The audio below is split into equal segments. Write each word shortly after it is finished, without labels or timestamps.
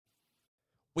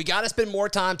We got to spend more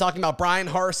time talking about Bryan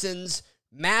Harsin's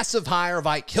massive hire of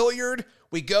Ike Hilliard.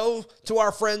 We go to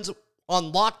our friends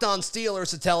on Locked On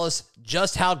Steelers to tell us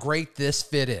just how great this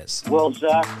fit is. Well,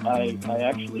 Zach, I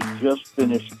actually just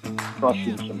finished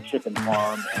crushing some chicken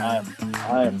farm, and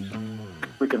I am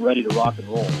freaking ready to rock and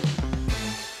roll.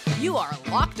 You are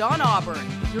Locked On Auburn,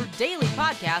 your daily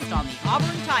podcast on the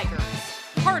Auburn Tigers.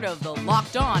 Part of the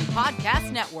Locked On Podcast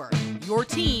Network, your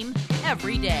team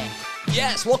every day.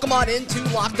 Yes, welcome on into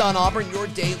Locked On Auburn, your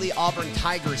daily Auburn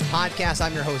Tigers podcast.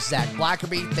 I'm your host, Zach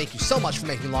Blackerby. Thank you so much for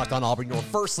making Locked On Auburn your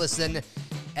first listen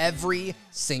every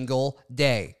single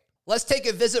day. Let's take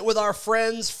a visit with our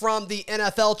friends from the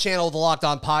NFL channel of the Locked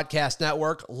On Podcast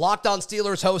Network. Locked On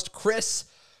Steelers host Chris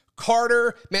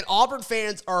Carter. Man, Auburn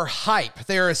fans are hype.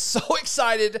 They are so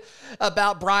excited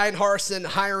about Bryan Harsin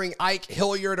hiring Ike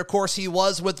Hilliard. Of course, he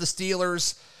was with the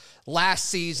Steelers last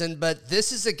season, but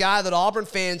this is a guy that Auburn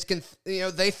fans can,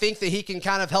 they think that he can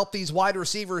kind of help these wide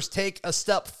receivers take a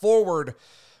step forward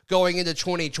going into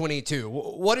 2022.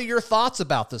 What are your thoughts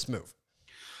about this move?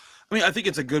 I mean, I think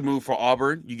it's a good move for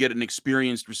Auburn. You get an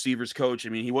experienced receivers coach. I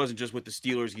mean, he wasn't just with the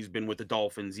Steelers. He's been with the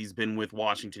Dolphins. He's been with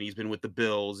Washington. He's been with the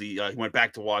Bills. He went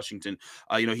back to Washington.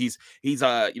 He's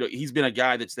been a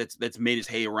guy that's made his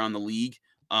hay around the league.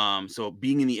 So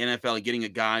being in the NFL and getting a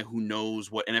guy who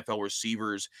knows what NFL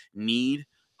receivers need,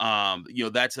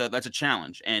 that's a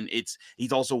challenge. And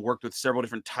he's also worked with several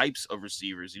different types of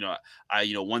receivers.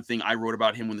 One thing I wrote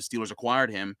about him when the Steelers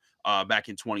acquired him back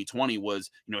in 2020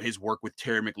 was, his work with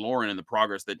Terry McLaurin and the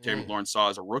progress that Terry McLaurin saw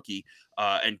as a rookie,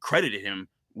 and credited him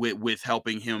with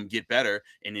helping him get better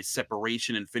in his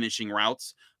separation and finishing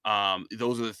routes.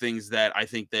 Those are the things that I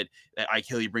think that Ike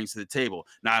Hilliard brings to the table.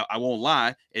 Now, I won't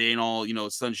lie, it ain't all,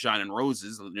 sunshine and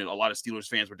roses. A lot of Steelers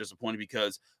fans were disappointed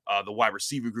because the wide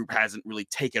receiver group hasn't really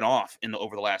taken off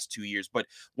over the last 2 years. But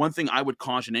one thing I would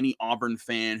caution any Auburn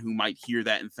fan who might hear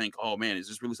that and think, oh man, is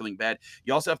this really something bad?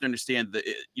 You also have to understand that,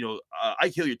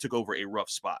 Ike Hilliard took over a rough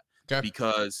spot. Okay.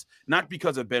 Not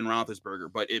because of Ben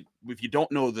Roethlisberger, but if you don't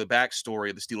know the backstory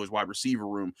of the Steelers wide receiver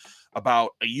room,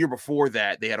 about a year before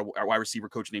that, they had a wide receiver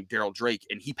coach named Daryl Drake,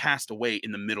 and he passed away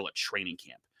in the middle of training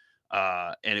camp.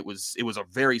 And it was a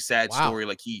very sad story.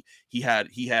 Like he had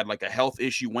like a health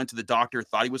issue, went to the doctor,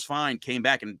 thought he was fine, came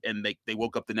back, and they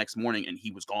woke up the next morning and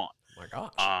he was gone. Oh my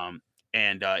gosh.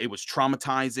 And it was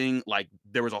traumatizing. Like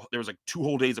there was like 2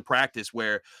 whole days of practice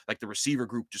where like the receiver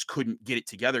group just couldn't get it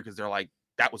together because they're like,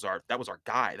 that was our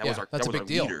guy. That was our big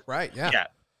deal, leader. Right? Yeah.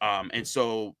 Yeah. And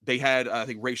so they had, I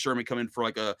think, Ray Sherman come in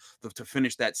for to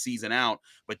finish that season out.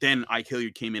 But then Ike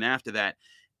Hilliard came in after that.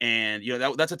 And,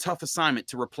 that's a tough assignment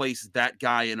to replace that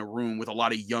guy in a room with a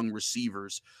lot of young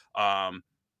receivers.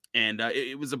 And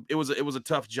it was a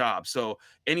tough job. So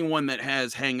anyone that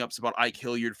has hangups about Ike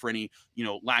Hilliard for any,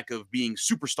 lack of being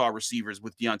superstar receivers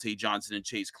with Deontay Johnson and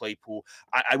Chase Claypool,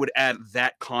 I would add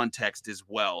that context as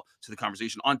well to the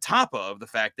conversation, on top of the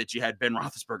fact that you had Ben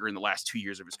Roethlisberger in the last 2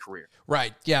 years of his career.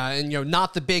 Right. Yeah. And,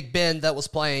 not the Big Ben that was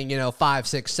playing, 5,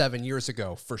 6, 7 years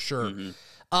ago, for sure.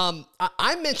 Mm-hmm.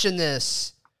 I mentioned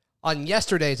this on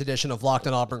yesterday's edition of Locked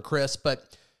on Auburn, Chris,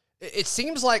 but it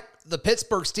seems like the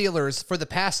Pittsburgh Steelers, for the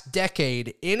past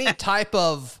decade, any type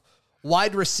of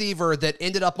wide receiver that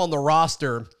ended up on the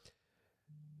roster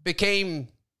became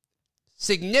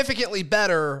significantly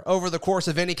better over the course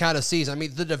of any kind of season. I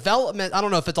mean, the development, I don't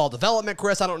know if it's all development,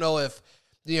 Chris. I don't know if,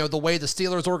 the way the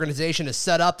Steelers organization is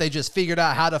set up, they just figured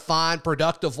out how to find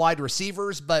productive wide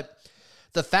receivers. But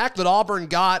the fact that Auburn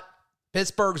got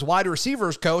Pittsburgh's wide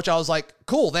receivers coach, I was like,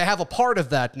 cool, they have a part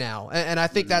of that now. And I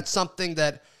think that's something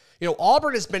that,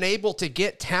 Auburn has been able to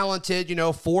get talented,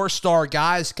 4-star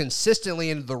guys consistently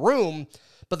into the room,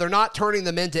 but they're not turning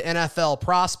them into NFL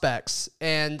prospects.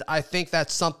 And I think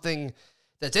that's something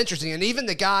that's interesting. And even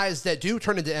the guys that do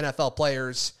turn into NFL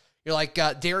players, like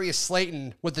Darius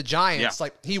Slayton with the Giants,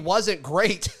 like he wasn't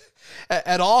great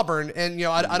at Auburn. And,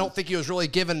 I don't think he was really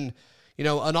given,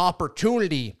 an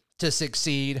opportunity to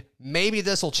succeed. Maybe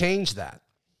this will change that.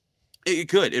 It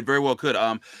could. It very well could.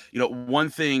 One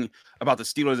thing about the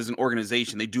Steelers as an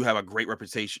organization, they do have a great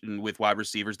reputation with wide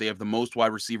receivers. They have the most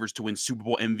wide receivers to win Super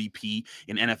Bowl MVP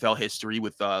in NFL history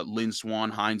with Lynn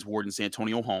Swann, Hines Ward, and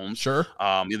Santonio Holmes. Sure.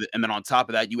 And then on top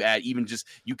of that, you add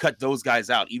you cut those guys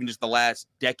out, even just the last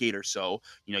decade or so.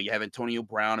 You have Antonio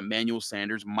Brown, Emmanuel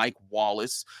Sanders, Mike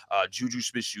Wallace, Juju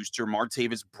Smith-Schuster,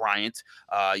 Martavis Bryant,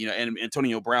 and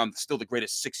Antonio Brown, still the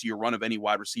greatest 6-year run of any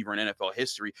wide receiver in NFL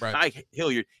history. Right. Ike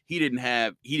Hilliard, he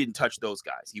didn't touch those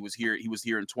guys. He was here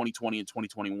in 2020 and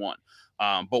 2021.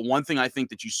 But one thing I think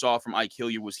that you saw from Ike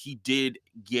Hilliard was he did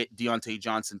get Deontay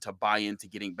Johnson to buy into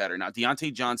getting better. Now,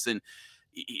 Deontay Johnson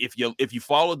if you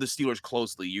followed the Steelers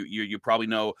closely, you probably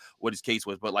know what his case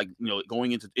was. But like,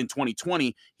 going into in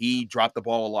 2020, he dropped the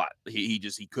ball a lot.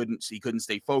 He couldn't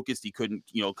stay focused. He couldn't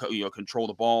control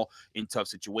the ball in tough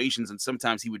situations, and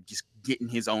sometimes he would just get in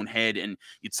his own head, and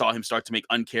you saw him start to make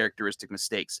uncharacteristic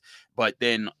mistakes. But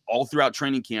then all throughout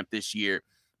training camp this year,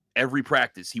 every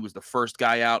practice, he was the first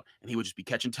guy out, and he would just be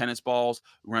catching tennis balls,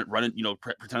 running,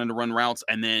 pretending to run routes,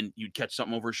 and then you'd catch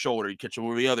something over his shoulder, you'd catch it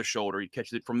over the other shoulder, you'd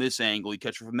catch it from this angle, you'd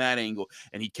catch it from that angle,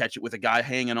 and he'd catch it with a guy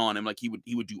hanging on him. Like he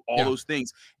would do all those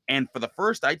things. And for the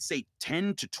first, I'd say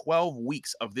 10 to 12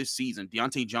 weeks of this season,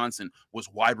 Diontae Johnson was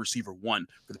wide receiver 1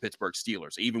 for the Pittsburgh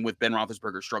Steelers, even with Ben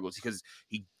Roethlisberger's struggles, because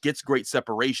he gets great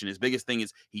separation. His biggest thing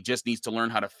is he just needs to learn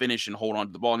how to finish and hold on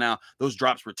to the ball. Now, those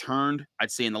drops returned,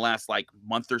 I'd say, in the last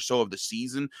month or so of the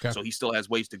season. Okay. So he still has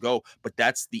ways to go, but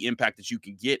that's the impact that you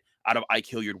can get out of Ike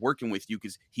Hilliard working with you,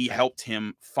 because he helped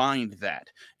him find that.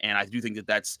 And I do think that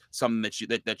that's something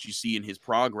that you see in his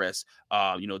progress.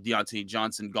 Diontae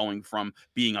Johnson going from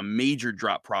being a major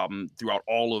drop problem throughout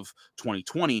all of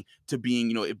 2020 to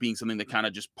being, it being something that kind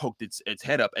of just poked its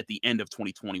head up at the end of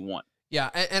 2021. Yeah,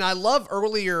 and I love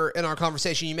earlier in our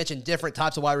conversation, you mentioned different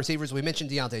types of wide receivers. We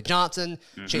mentioned Diontae Johnson,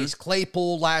 Chase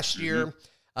Claypool last year,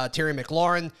 Terry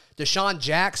McLaurin. Deshaun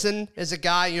Jackson is a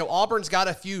guy, Auburn's got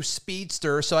a few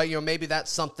speedsters, so, maybe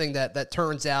that's something that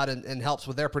turns out and helps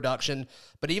with their production.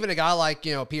 But even a guy like,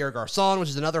 Pierre Garçon, which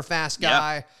is another fast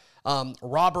guy.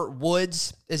 Robert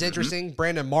Woods is interesting.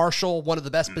 Brandon Marshall, one of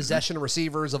the best possession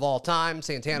receivers of all time.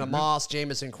 Santana Moss,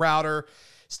 Jamison Crowder,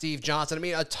 Steve Johnson. I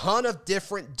mean, a ton of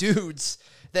different dudes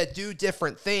that do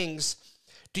different things.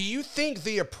 Do you think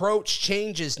the approach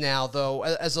changes now, though,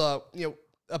 as a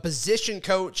position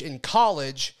coach in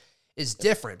college is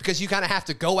different, because you kind of have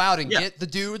to go out and get the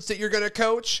dudes that you're going to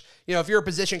coach? If you're a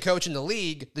position coach in the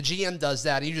league, the GM does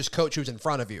that, and you just coach who's in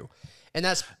front of you. And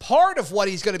that's part of what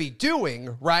he's going to be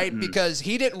doing, right? Because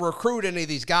he didn't recruit any of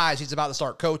these guys he's about to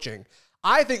start coaching.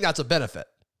 I think that's a benefit.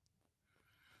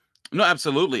 No,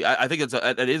 absolutely. I think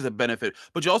it is a benefit,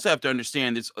 but you also have to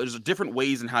understand there's different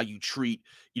ways in how you treat,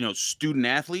 student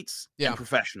athletes and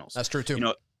professionals. That's true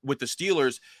too. With the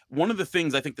Steelers, one of the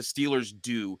things I think the Steelers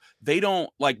do, they don't,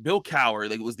 like Bill Cowher,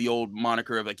 it was the old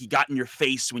moniker of he got in your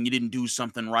face when you didn't do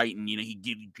something right, and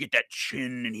he'd get that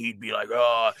chin, and he'd be like,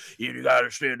 "Oh, you gotta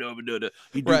stand up and do that."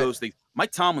 He'd do those things.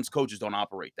 Mike Tomlin's coaches don't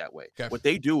operate that way. Okay. What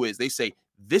they do is they say,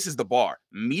 "This is the bar.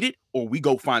 Meet it, or we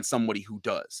go find somebody who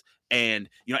does." And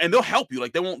and they'll help you.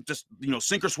 Like, they won't just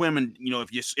sink or swim, and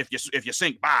if you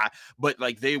sink, bye. But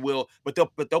they will. But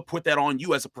they'll put that on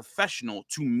you as a professional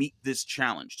to meet this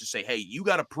challenge. To say, hey, you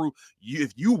got to prove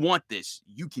if you want this,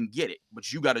 you can get it.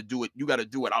 But you got to do it. You got to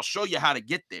do it. I'll show you how to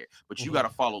get there, but you got to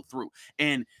follow through.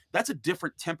 And that's a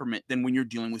different temperament than when you're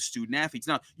dealing with student athletes.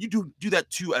 Now, you do that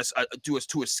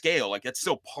to a scale. Like, that's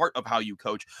still part of how you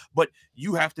coach, but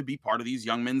you have to be part of these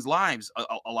young men's lives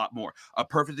a lot more. A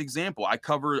perfect example, I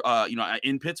cover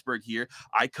in Pittsburgh here,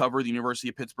 I cover the University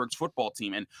of Pittsburgh's football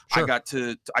team, and I got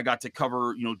to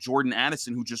cover Jordan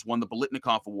Addison, who just won the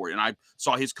Biletnikoff Award, and I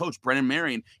saw his coach Brennan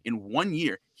Marion in 1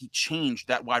 year. He changed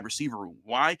that wide receiver room.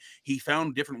 Why? He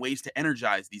found different ways to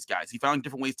energize these guys. He found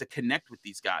different ways to connect with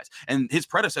these guys. And his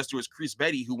predecessor was Chris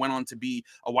Betty, who went on to be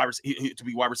wide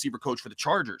receiver coach for the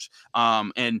Chargers.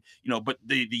 But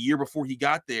the year before he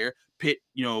got there, Pitt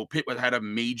had a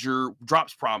major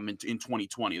drops problem in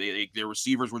 2020. Their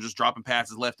receivers were just dropping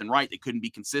passes left and right. They couldn't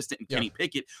be consistent. And Kenny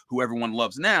Pickett, who everyone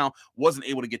loves now, wasn't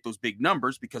able to get those big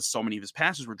numbers because so many of his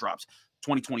passes were drops.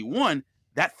 2021,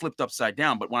 that flipped upside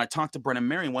down. But when I talked to Brennan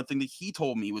Marion, one thing that he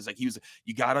told me was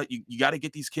you gotta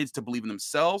get these kids to believe in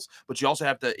themselves, but you also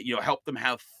have to help them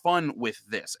have fun with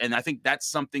this. And I think that's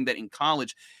something that in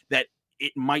college that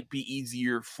it might be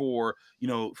easier for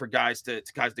guys to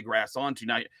grasp onto.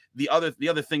 Now, the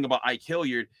other thing about Ike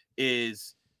Hilliard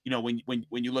is when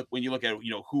you look at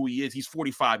who he is, he's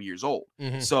 45 years old,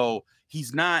 so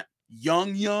he's not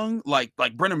young like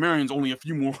Brennan Marion's only a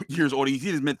few more years older. He's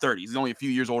in his mid-30s. He's only a few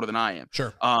years older than I am.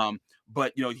 Sure.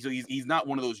 But he's not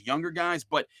one of those younger guys,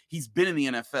 but he's been in the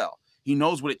NFL. He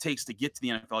knows what it takes to get to the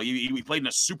NFL. He played in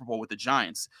a Super Bowl with the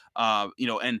Giants.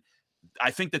 And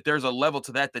I think that there's a level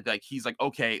to that he's like,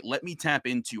 okay, let me tap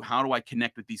into how do I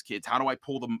connect with these kids? How do I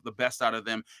pull the best out of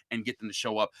them and get them to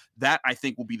show up? That, I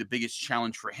think, will be the biggest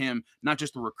challenge for him, not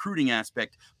just the recruiting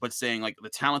aspect, but saying the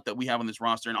talent that we have on this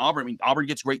roster. And Auburn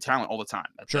gets great talent all the time.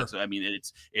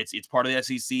 It's part of the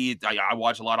SEC. I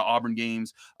watch a lot of Auburn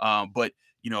games, but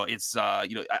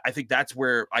I think that's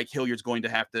where Ike Hilliard's going to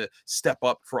have to step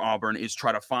up for Auburn, is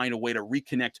try to find a way to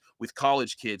reconnect with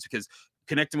college kids, because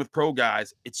connecting with pro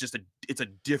guys, it's a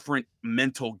different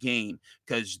mental game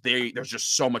because there's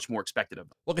just so much more expected of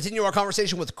them. We'll continue our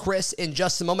conversation with Chris in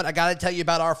just a moment. I got to tell you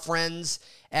about our friends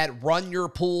at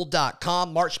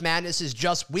runyourpool.com. March Madness is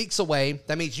just weeks away.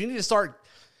 That means you need to start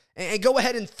and go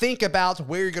ahead and think about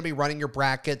where you're going to be running your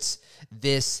brackets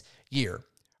this year.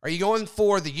 Are you going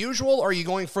for the usual or are you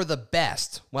going for the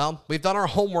best? Well, we've done our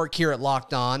homework here at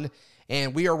Locked On,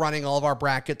 and we are running all of our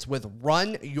brackets with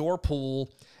runyourpool.com.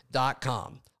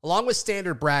 Along with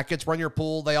standard brackets, Run Your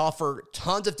Pool, they offer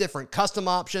tons of different custom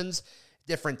options,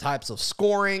 different types of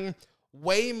scoring,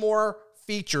 way more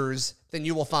features than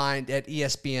you will find at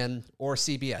ESPN or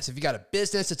CBS. If you got a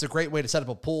business, it's a great way to set up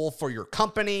a pool for your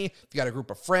company. If you got a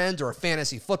group of friends or a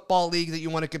fantasy football league that you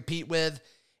want to compete with,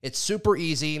 it's super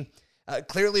easy.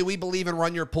 Clearly, we believe in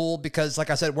Run Your Pool because, like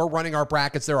I said, we're running our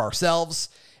brackets there ourselves,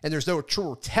 and there's no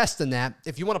truer test than that.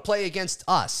 If you want to play against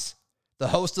us, the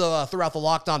host of throughout the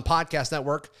Locked On Podcast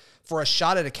Network, for a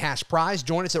shot at a cash prize,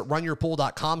 join us at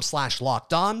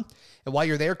runyourpool.com/lockedon. And while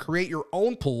you're there, create your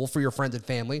own pool for your friends and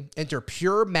family. Enter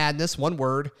Pure Madness, one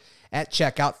word, at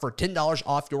checkout for $10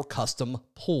 off your custom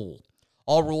pool.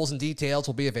 All rules and details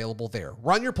will be available there.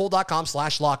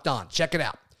 Runyourpool.com/lockedon. Check it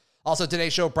out. Also,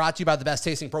 today's show brought to you by the best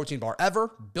tasting protein bar ever,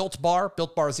 Built Bar.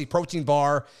 Built Bar is the protein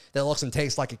bar that looks and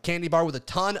tastes like a candy bar with a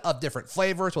ton of different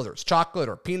flavors, whether it's chocolate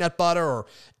or peanut butter or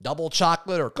double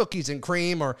chocolate or cookies and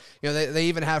cream, or they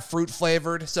even have fruit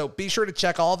flavored. So be sure to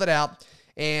check all of it out.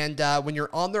 And when you're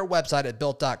on their website at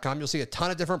built.com, you'll see a ton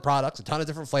of different products, a ton of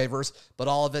different flavors, but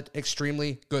all of it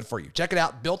extremely good for you. Check it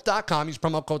out, built.com. Use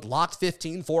promo code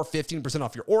LOCKED15 for 15%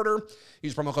 off your order.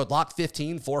 Use promo code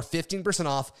LOCKED15 for 15%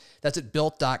 off. That's at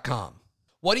built.com.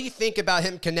 What do you think about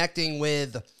him connecting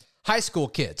with high school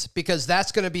kids? Because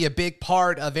that's going to be a big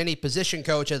part of any position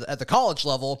coach at the college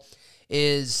level.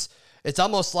 It's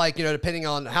almost like, depending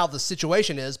on how the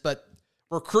situation is, but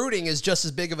recruiting is just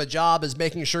as big of a job as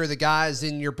making sure the guys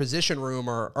in your position room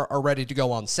are ready to go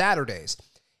on Saturdays.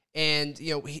 And,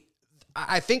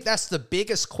 I think that's the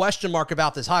biggest question mark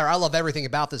about this hire. I love everything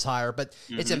about this hire, but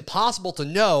it's impossible to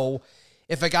know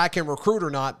if a guy can recruit or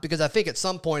not, because I think at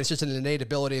some point it's just an innate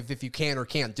ability of if you can or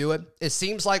can't do it. It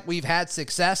seems like we've had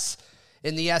success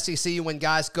in the SEC when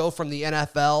guys go from the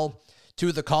NFL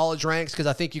to the college ranks, because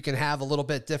I think you can have a little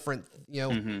bit different,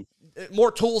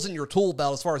 more tools in your tool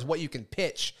belt as far as what you can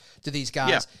pitch to these guys.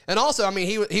 Yeah. And also,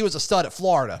 he was a stud at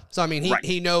Florida. So,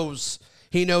 he knows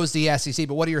the SEC,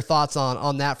 but what are your thoughts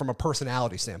on that from a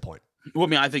personality standpoint? Well,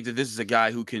 I think that this is a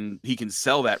guy who can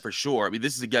sell that for sure.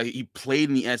 This is a guy, he played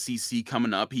in the SEC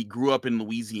coming up. He grew up in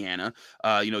Louisiana.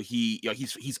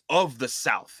 He's of the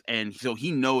South, and so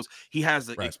he knows, he has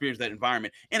the experience, that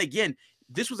environment. And again,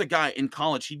 this was a guy in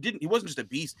college. He wasn't just a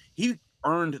beast. He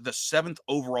earned the 7th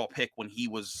overall pick when he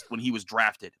was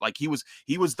drafted. Like he was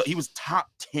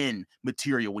top 10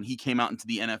 material when he came out into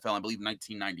the NFL, I believe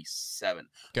 1997.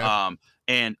 Okay.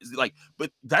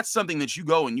 But that's something that you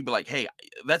go and you be like, hey,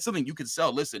 that's something you can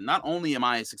sell. Listen, not only am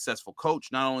I a successful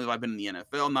coach, not only have I been in the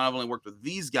NFL, not only worked with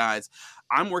these guys,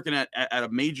 I'm working at a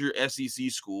major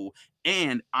SEC school,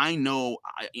 and I know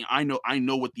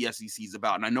what the SEC is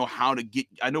about, and I know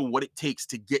what it takes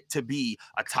to get to be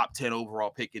a top 10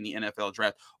 overall pick in the NFL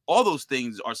draft. All those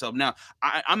things are self. Now,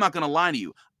 I'm not going to lie to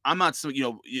you. I'm not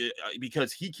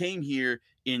because he came here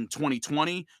in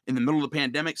 2020 in the middle of the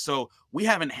pandemic, so we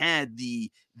haven't had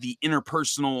the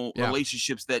interpersonal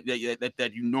relationships that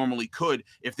you normally could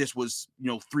if this was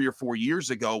 3 or 4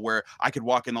 years ago, where I could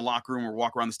walk in the locker room or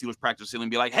walk around the Steelers practice facility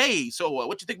and be like, hey, so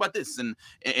what you think about this, and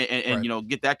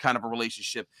get that kind of a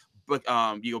relationship. But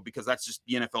because that's just,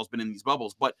 the NFL's been in these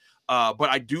bubbles. But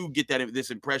I do get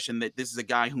this impression that this is a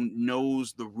guy who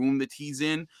knows the room that he's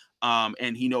in.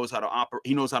 And he knows how to operate.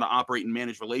 He knows how to operate and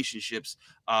manage relationships.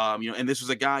 And this was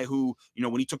a guy who,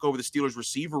 when he took over the Steelers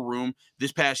receiver room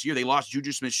this past year, they lost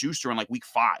Juju Smith-Schuster in like week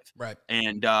 5, right?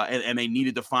 And they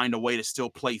needed to find a way to still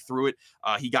play through it.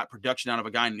 He got production out of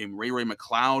a guy named Ray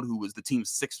McCloud, who was the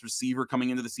team's 6th receiver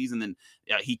coming into the season. Then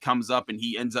he comes up and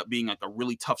he ends up being like a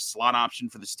really tough slot option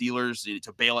for the Steelers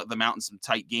to bail them out in some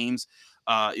tight games.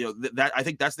 That I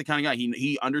think that's the kind of guy.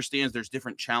 He understands there's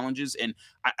different challenges, and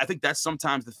I think that's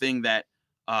sometimes the thing that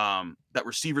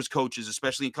receivers coaches,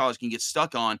 especially in college, can get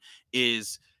stuck on,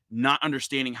 is not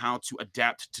understanding how to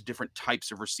adapt to different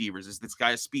types of receivers. Is this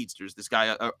guy a speedster? Is this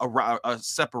guy a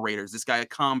separator? Is this guy a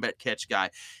combat catch guy?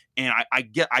 And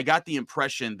I got the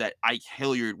impression that Ike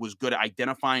Hilliard was good at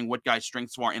identifying what guys'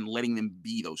 strengths are and letting them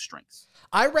be those strengths.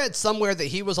 I read somewhere that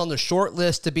he was on the short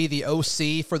list to be the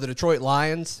OC for the Detroit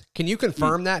Lions. Can you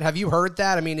confirm that? Have you heard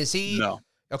that? Is he? No.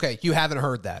 Okay, you haven't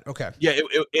heard that. Okay. Yeah,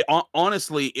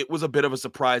 honestly, it was a bit of a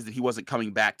surprise that he wasn't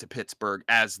coming back to Pittsburgh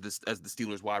as the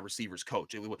Steelers wide receivers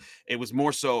coach. It was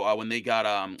more so when they got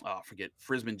I forget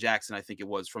Frisman Jackson, I think it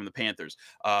was, from the Panthers.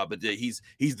 He's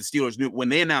the Steelers new. When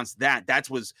they announced that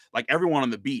was like everyone on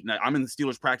the beat. And I'm in the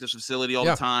Steelers practice facility all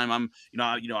the time. I'm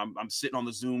sitting on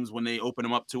the Zooms when they open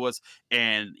them up to us,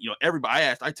 and everybody.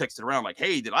 I texted around like,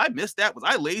 hey, did I miss that? Was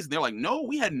I lazy? And they're like, no,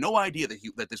 we had no idea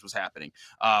that this was happening.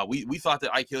 We thought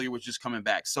that Ike Hilliard was just coming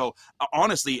back. So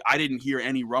honestly, I didn't hear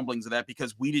any rumblings of that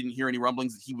because we didn't hear any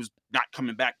rumblings that he was not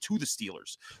coming back to the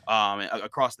Steelers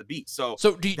across the beat. So that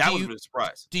was a bit of a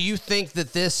surprise. Do you think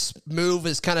that this move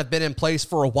has kind of been in place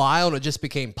for a while and it just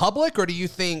became public, or do you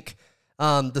think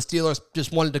the Steelers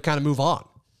just wanted to kind of move on?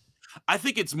 I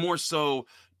think it's more so.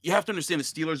 You have to understand the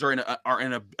Steelers are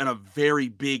in a very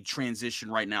big transition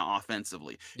right now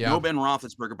offensively. Yeah. No Ben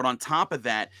Roethlisberger, but on top of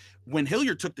that, when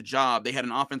Hilliard took the job, they had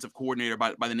an offensive coordinator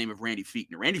by the name of Randy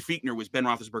Fichtner. Randy Fichtner was Ben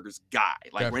Roethlisberger's guy.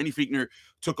 Randy Fichtner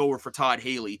took over for Todd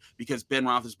Haley because Ben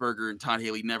Roethlisberger and Todd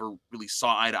Haley never really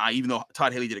saw eye to eye, even though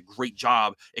Todd Haley did a great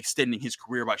job extending his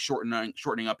career by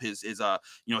shortening up his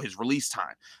release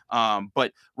time.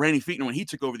 But Randy Fichtner, when he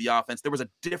took over the offense, there was a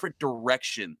different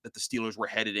direction that the Steelers were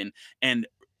headed in, and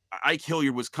Ike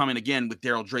Hilliard was coming again with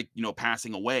Daryl Drake,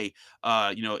 passing away,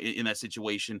 in that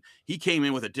situation. He came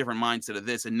in with a different mindset of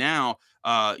this. And now,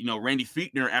 Randy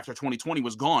Fichtner after 2020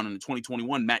 was gone. And in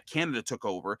 2021, Matt Canada took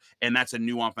over, and that's a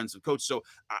new offensive coach. So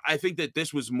I think that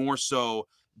this was more so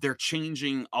they're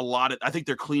changing a lot. I think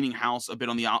they're cleaning house a bit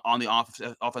on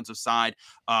the offensive side.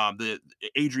 The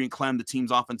Adrian Clem, the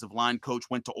team's offensive line coach,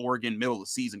 went to Oregon middle of the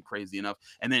season, crazy enough.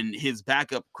 And then his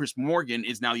backup, Chris Morgan,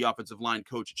 is now the offensive line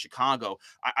coach at Chicago.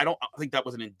 I don't think that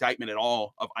was an indictment at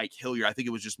all of Ike Hilliard. I think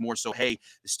it was just more so, hey,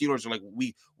 the Steelers are like,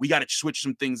 we got to switch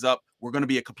some things up. We're going to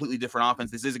be a completely different offense.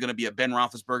 This isn't going to be a Ben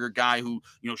Roethlisberger guy who,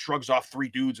 shrugs off three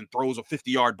dudes and throws a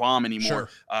 50-yard bomb anymore.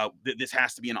 Sure. This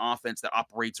has to be an offense that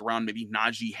operates around maybe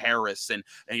Najee Harris, and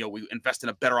we invest in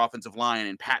a A line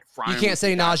and Pat Fryer. You can't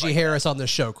say Najee Harris on this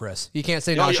show, Chris. You can't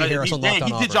say Najee Harris on Locked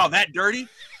On Auburn. He did y'all that dirty?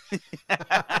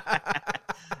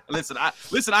 Listen,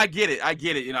 I get it.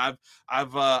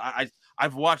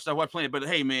 I've watched plenty, but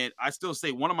hey, man, I still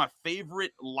say one of my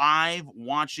favorite live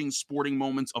watching sporting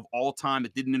moments of all time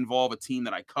that didn't involve a team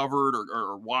that I covered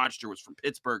or watched or was from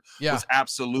Pittsburgh was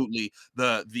absolutely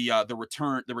the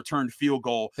returned field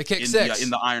goal, the kick six in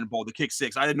the Iron Bowl, the kick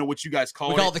six. I didn't know what you guys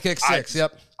called it. We call it the kick six.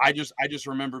 Yep. I just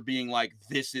remember being like,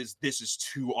 this is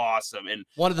too awesome, and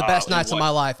one of the best nights of my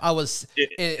life. I was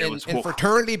in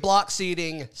fraternity block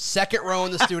seating, second row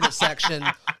in the student section.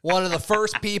 One of the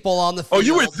first people on the field. Oh,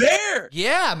 you were there?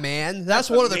 Yeah, man. That's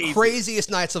one of the craziest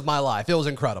nights of my life. It was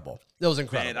incredible.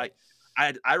 Man,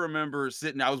 I remember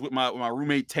sitting, I was with my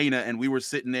roommate Tana, and we were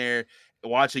sitting there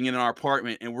watching it in our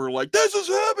apartment, and we're like, this is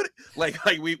happening. Like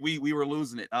we were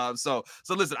losing it. So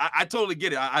listen, I totally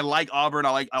get it. I like Auburn.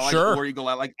 I like sure. War Eagle.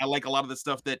 I like a lot of the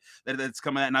stuff that's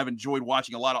coming out, and I've enjoyed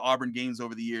watching a lot of Auburn games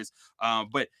over the years.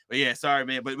 But yeah, sorry,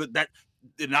 man. But that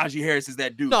Najee Harris is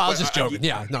that dude. No, I was just joking.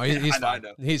 He's fine. I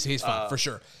know. He's fine for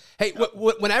sure. Hey,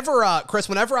 whenever Chris,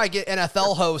 whenever I get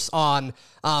NFL hosts on,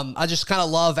 I just kind of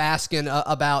love asking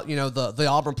about the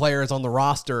Auburn players on the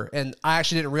roster, and I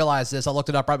actually didn't realize this. I looked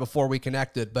it up right before we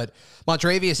connected, but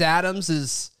Montravius Adams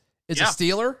is a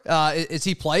Steeler. Is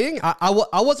he playing? I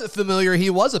wasn't familiar. He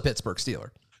was a Pittsburgh Steeler.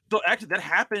 So actually, that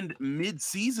happened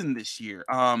mid-season this year.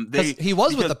 He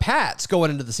was with the Pats going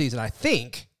into the season, I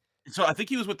think. So I think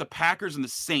he was with the Packers and the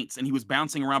Saints, and he was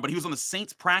bouncing around, but he was on the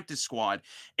Saints practice squad,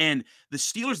 and the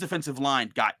Steelers defensive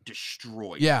line got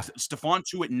destroyed. Yeah. Stephon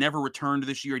Tuitt never returned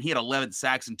this year, and he had 11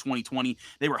 sacks in 2020.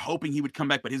 They were hoping he would come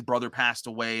back, but his brother passed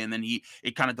away, and then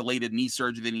it kind of delayed a knee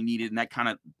surgery that he needed, and that kind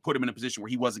of put him in a position where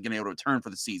he wasn't going to be able to return for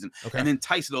the season. Okay. And then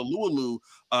Tyson Alualu,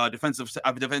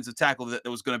 defensive tackle that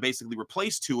was going to basically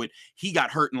replace Tuitt, he got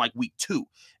hurt in like week 2.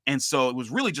 And so it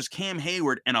was really just Cam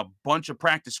Hayward and a bunch of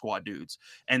practice squad dudes.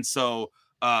 And so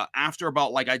after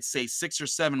about I'd say 6 or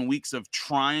 7 weeks of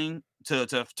trying to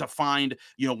find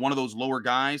one of those lower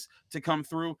guys to come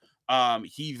through,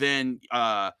 he then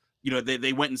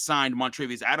they went and signed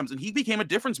Montravius Adams, and he became a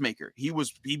difference maker. He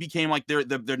became like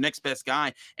their next best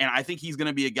guy, and I think he's going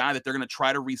to be a guy that they're going to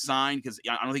try to re-sign, because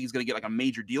I don't think he's going to get like a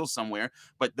major deal somewhere,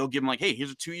 but they'll give him hey,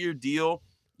 here's a 2-year deal.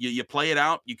 You play it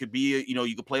out. You could be,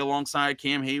 you could play alongside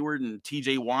Cam Hayward and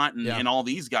TJ Watt and all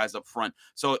these guys up front.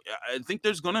 So I think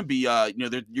there's going to be,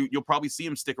 you'll probably see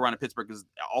him stick around in Pittsburgh, because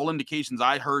all indications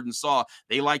I heard and saw,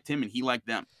 they liked him and he liked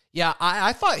them. Yeah,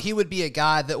 I thought he would be a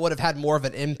guy that would have had more of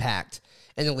an impact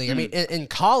in the league. I mean, in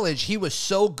college, he was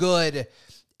so good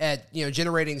at,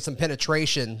 generating some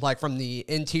penetration, like from the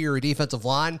interior defensive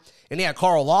line. And he had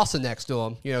Carl Lawson next to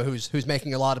him, who's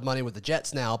making a lot of money with the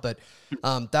Jets now. But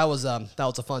that was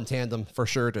a fun tandem for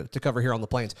sure to cover here on the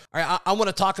Plains. All right, I want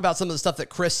to talk about some of the stuff that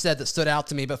Chris said that stood out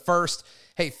to me. But first,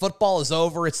 hey, football is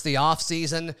over. It's the off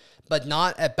season, but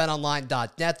not at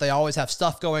betonline.net. They always have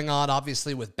stuff going on,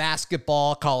 obviously, with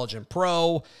basketball, college and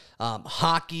pro,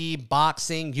 hockey,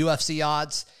 boxing, UFC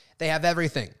odds. They have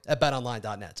everything at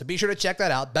betonline.net. So be sure to check that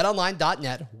out.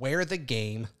 betonline.net, where the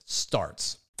game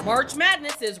starts. March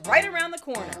Madness is right around the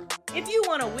corner. If you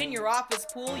want to win your office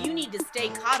pool, you need to stay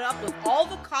caught up with all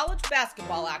the college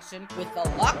basketball action with the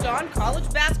Locked On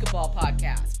College Basketball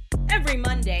Podcast. Every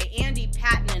Monday, Andy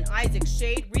Patton and Isaac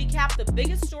Shade recap the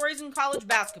biggest stories in college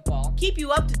basketball, keep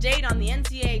you up to date on the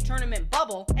NCAA tournament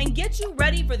bubble, and get you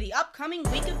ready for the upcoming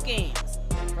week of games.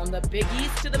 From the Big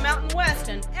East to the Mountain West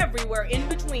and everywhere in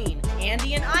between,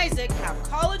 Andy and Isaac have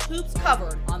college hoops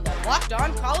covered on the Locked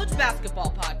On College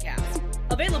Basketball Podcast.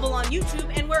 Available on YouTube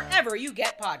and wherever you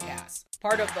get podcasts.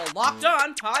 Part of the Locked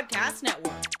On Podcast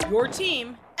Network. Your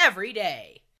team every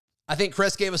day. I think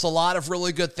Chris gave us a lot of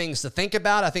really good things to think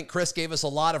about. I think Chris gave us a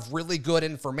lot of really good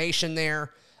information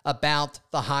there about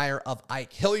the hire of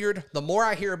Ike Hilliard. The more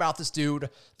I hear about this dude,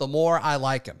 the more I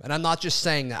like him. And I'm not just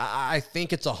saying that. I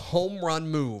think it's a home run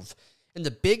move. And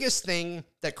the biggest thing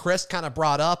that Chris kind of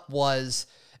brought up was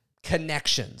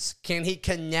connections. Can he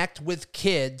connect with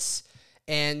kids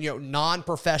and,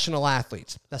 non-professional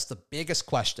athletes? That's the biggest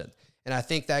question. And I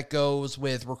think that goes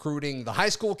with recruiting the high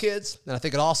school kids. And I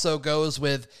think it also goes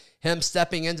with him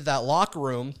stepping into that locker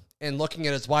room and looking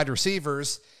at his wide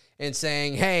receivers and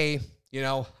saying, hey,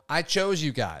 I chose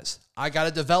you guys. I got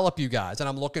to develop you guys, and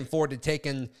I'm looking forward to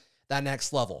taking that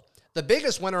next level. The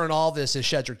biggest winner in all this is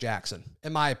Shedrick Jackson,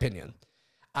 in my opinion.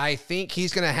 I think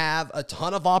he's going to have a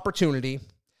ton of opportunity.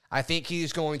 I think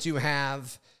he's going to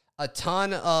have a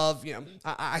ton of,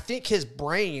 I think his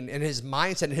brain and his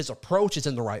mindset and his approach is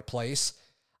in the right place.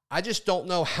 I just don't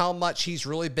know how much he's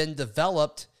really been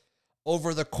developed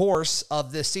over the course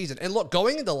of this season. And look,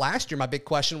 going into last year, my big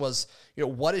question was,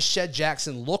 what does Shed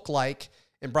Jackson look like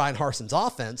in Brian Harsin's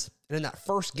offense? And in that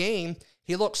first game,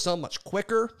 he looked so much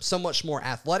quicker, so much more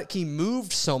athletic. He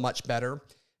moved so much better.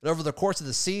 And over the course of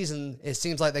the season, it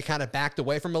seems like they kind of backed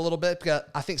away from him a little bit, because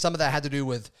I think some of that had to do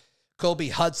with Kobe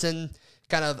Hudson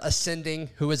kind of ascending,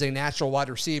 who is a natural wide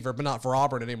receiver, but not for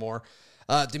Auburn anymore.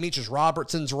 Demetrius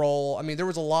Robertson's role. I mean, there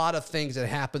was a lot of things that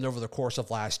happened over the course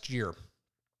of last year.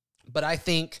 But I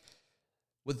think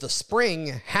with the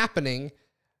spring happening,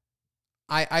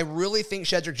 I really think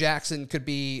Shedrick Jackson could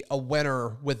be a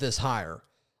winner with this hire.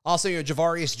 Also,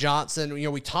 Javarius Johnson,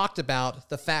 we talked about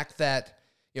the fact that,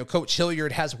 Coach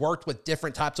Hilliard has worked with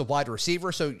different types of wide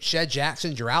receivers. So Shed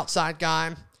Jackson's your outside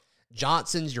guy.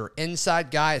 Johnson's your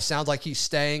inside guy. It sounds like he's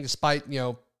staying despite,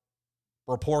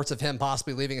 reports of him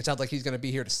possibly leaving. It sounds like he's going to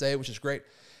be here to stay, which is great,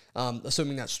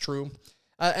 assuming that's true.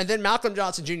 And then Malcolm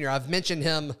Johnson Jr., I've mentioned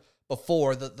him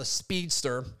before, the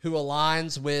speedster who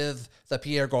aligns with the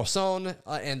Pierre Garçon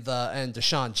and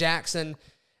Deshaun Jackson.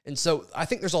 And so I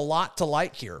think there's a lot to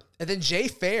like here. And then Jay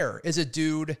Fair is a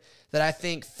dude that I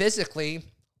think physically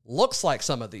looks like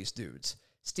some of these dudes.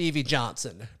 Stevie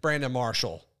Johnson, Brandon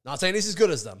Marshall. Not saying he's as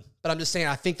good as them, but I'm just saying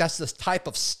I think that's the type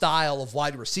of style of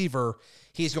wide receiver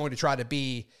he's going to try to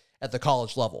be at the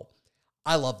college level.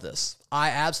 I love this. I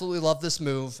absolutely love this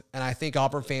move, and I think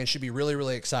Auburn fans should be really,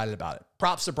 really excited about it.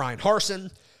 Props to Brian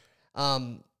Harsin.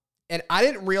 And I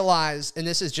didn't realize, and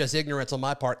this is just ignorance on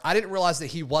my part, I didn't realize that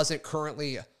he wasn't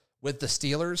currently with the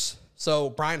Steelers. So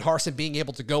Brian Harsin being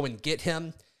able to go and get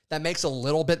him, that makes a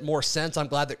little bit more sense. I'm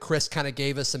glad that Chris kind of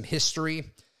gave us some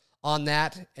history on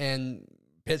that. And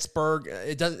Pittsburgh,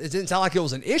 it didn't sound like it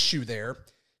was an issue there.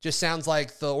 Just sounds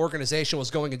like the organization was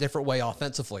going a different way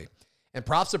offensively. And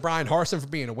props to Brian Harsin for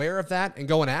being aware of that and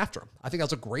going after him. I think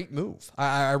that's a great move.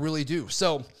 I really do.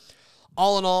 So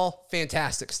all in all,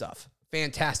 fantastic stuff.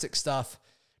 Fantastic stuff.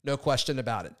 No question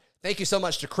about it. Thank you so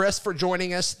much to Chris for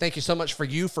joining us. Thank you so much for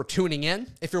you for tuning in.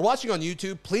 If you're watching on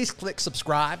YouTube, please click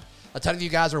subscribe. A ton of you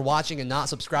guys are watching and not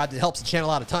subscribed. It helps the channel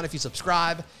out a ton if you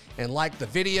subscribe and like the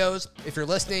videos. If you're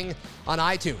listening on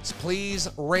iTunes, please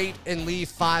rate and leave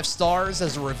 5 stars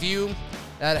as a review.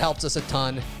 That helps us a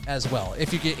ton as well.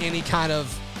 If you get any kind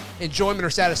of enjoyment or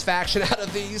satisfaction out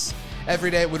of these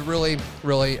every day, would really,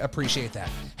 really appreciate that.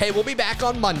 Hey, we'll be back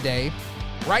on Monday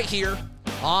right here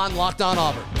on Locked On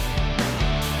Auburn.